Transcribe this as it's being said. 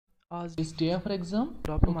आज इस TIFR exam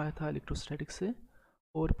problem आया था इलेक्ट्रोस्टैटिक से।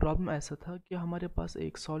 और प्रॉब्लम ऐसा था कि हमारे पास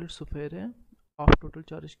एक सॉलिड स्फीयर है of total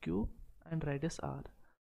charge q and radius r.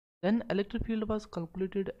 Then electric field was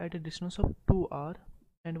calculated at a distance of 2r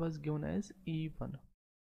and was given as E1.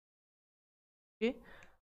 Okay.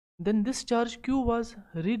 Then this charge q was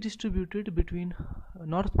redistributed between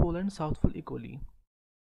north pole and south pole equally.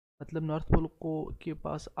 मतलब north pole को के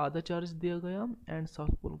पास आधा charge दिया गया and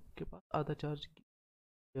south pole के पास आधा charge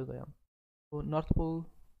दिया गया. तो north pole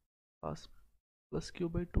pass plus q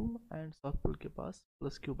by 2 and south pole के पास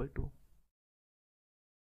plus q by 2.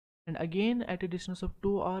 And again at a distance of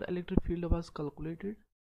 2r electric field was calculated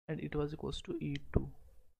and it was equals to E2.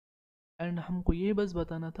 And हमको ये बस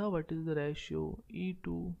बताना था what is the ratio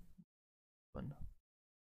E2 1,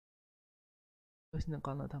 बस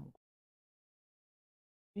निकालना था हमको.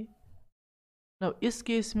 Now इस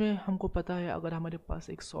केस में हमको पता है अगर हमारे पास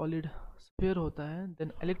एक सॉलिड स्फीयर होता है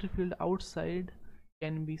then electric field outside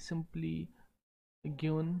can be simply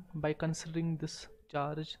given by considering this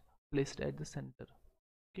charge placed at the center.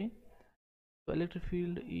 Okay, so electric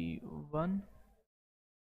field E1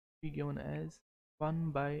 be given as 1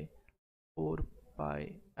 by 4 pi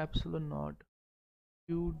epsilon naught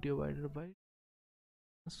q divided by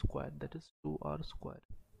square, that is 2r square.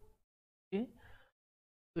 Okay,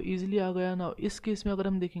 तो easily आ गया ना. इस case में अगर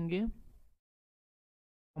हम देखेंगे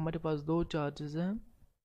हमारे पास दो चार्जेस हैं,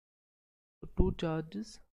 तो two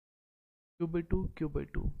charges q by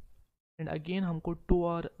 2 and again हमको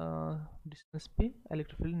 2r डिस्टेंस पे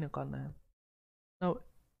इलेक्ट्रिक फील्ड निकालना है. ना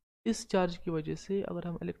इस चार्ज की वजह से अगर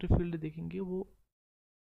हम इलेक्ट्रिक फील्ड देखेंगे वो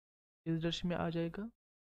इस डायरेक्शन में आ जाएगा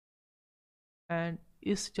एंड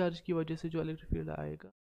इस चार्ज की वजह से जो इलेक्ट्रिक फील्ड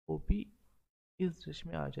आएगा वो भी इस डायरेक्शन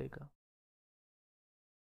में आ जाएगा.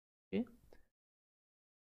 ओके,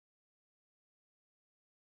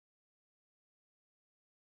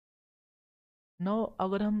 नाउ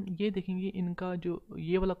अगर हम ये देखेंगे इनका जो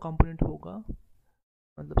ये वाला कंपोनेंट होगा,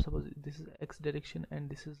 मतलब suppose this is x direction and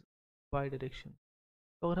this is why direction,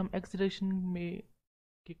 तो अगर हम एक्स डायरेक्शन में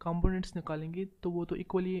के कंपोनेंट्स निकालेंगे तो वो तो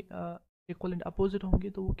इक्वली इक्वल एंड अपोजिट होंगे,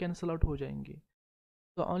 तो वो कैंसल आउट हो जाएंगे.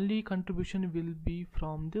 तो only contribution will be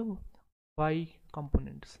from the Y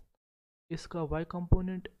components. इसका वाई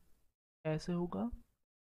कंपोनेंट ऐसे होगा,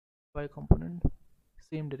 वाई कंपोनेंट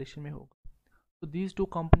सेम डायरेक्शन में होगा, तो these two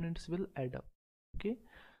components will add up. Okay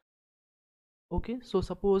okay, so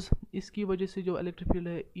suppose इसकी वजह से जो इलेक्ट्रिक फील्ड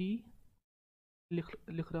है ई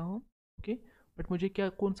लिख रहा हूँ. ओके, बट मुझे क्या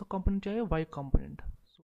कौन सा कंपोनेंट चाहिए, वाई कंपोनेंट.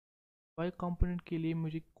 सो वाई कंपोनेंट के लिए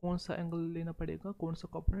मुझे कौन सा एंगल लेना पड़ेगा, कौन सा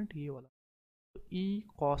कंपोनेंट, ये वाला. तो E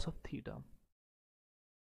cos of theta,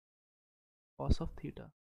 cos of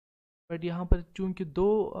theta. But यहाँ पर चूंकि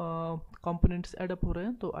दो कंपोनेंट्स एड अप हो रहे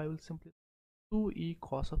हैं तो I will simply 2e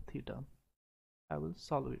cos of theta. I will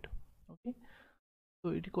solve it. Okay,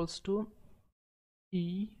 so it equals to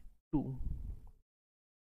E2.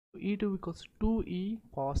 So E2 equals 2e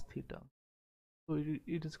cos theta. So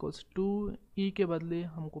it is equals to e के बदले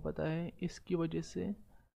हमको पता है इसकी वजह से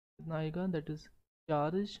कितना आएगा, that is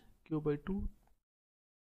charge q by 2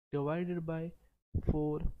 divided by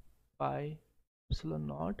 4 pi epsilon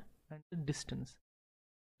naught and the distance.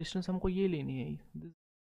 Distance हमको ये लेनी है.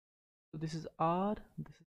 So this is r,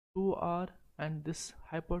 this is 2r and this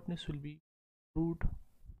hypotenuse will be root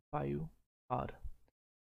 5r.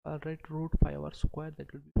 I'll write root 5r square,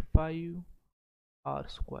 that will be 5r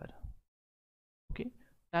square. Okay,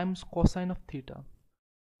 times cosine of theta.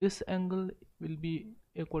 This angle will be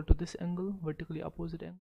equal to this angle, vertically opposite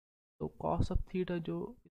angle. So cos of theta जो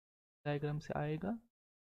diagram से आएगा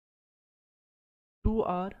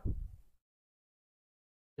 2r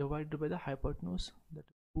divided by the hypotenuse, that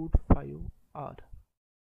is root 5r.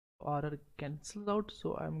 r cancels out,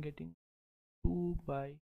 so I am getting 2 by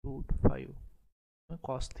root 5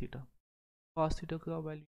 cos theta. Cos theta का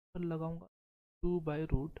value पर लगाऊंगा 2 by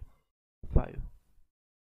root 5.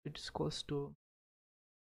 It is equals to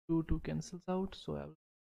 2 cancels out, so I will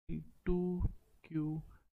see 2q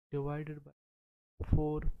divided by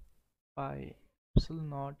 4 pi epsilon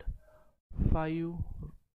naught 5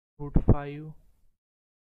 root 5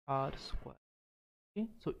 r square. Okay,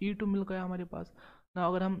 so E2 मिल गया हमारे पास ना.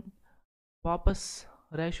 अगर हम वापस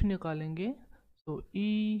ratio निकालेंगे तो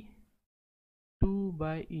E2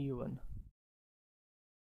 by E1,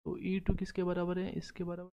 तो E2 किसके बराबर है, इसके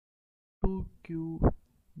बराबर 2q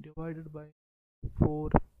divided by 4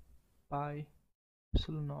 pi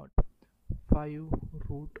epsilon naught 5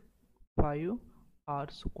 root 5 r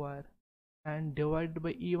square and divided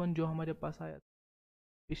by E1 जो हमारे पास आया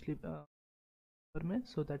पिछली पेपर में.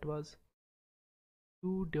 So that was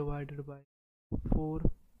 2 divided by 4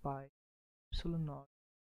 pi epsilon naught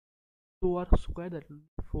 2r square, that will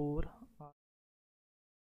be 4r.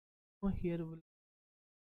 So here will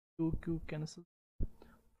 2 cube cancel,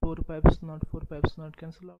 4 pipes not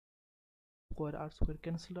cancel out, square r square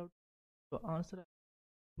cancel out. So answer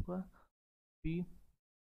will be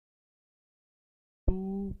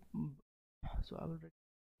 2. So I will write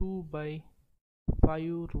 2 by 5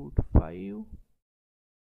 root 5,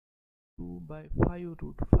 2 by 5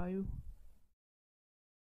 root 5,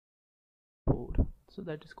 4. So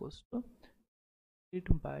that is equals to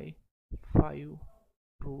 8 by 5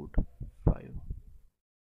 root 5.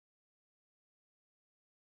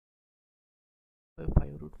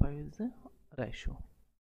 5 root 5 is the ratio.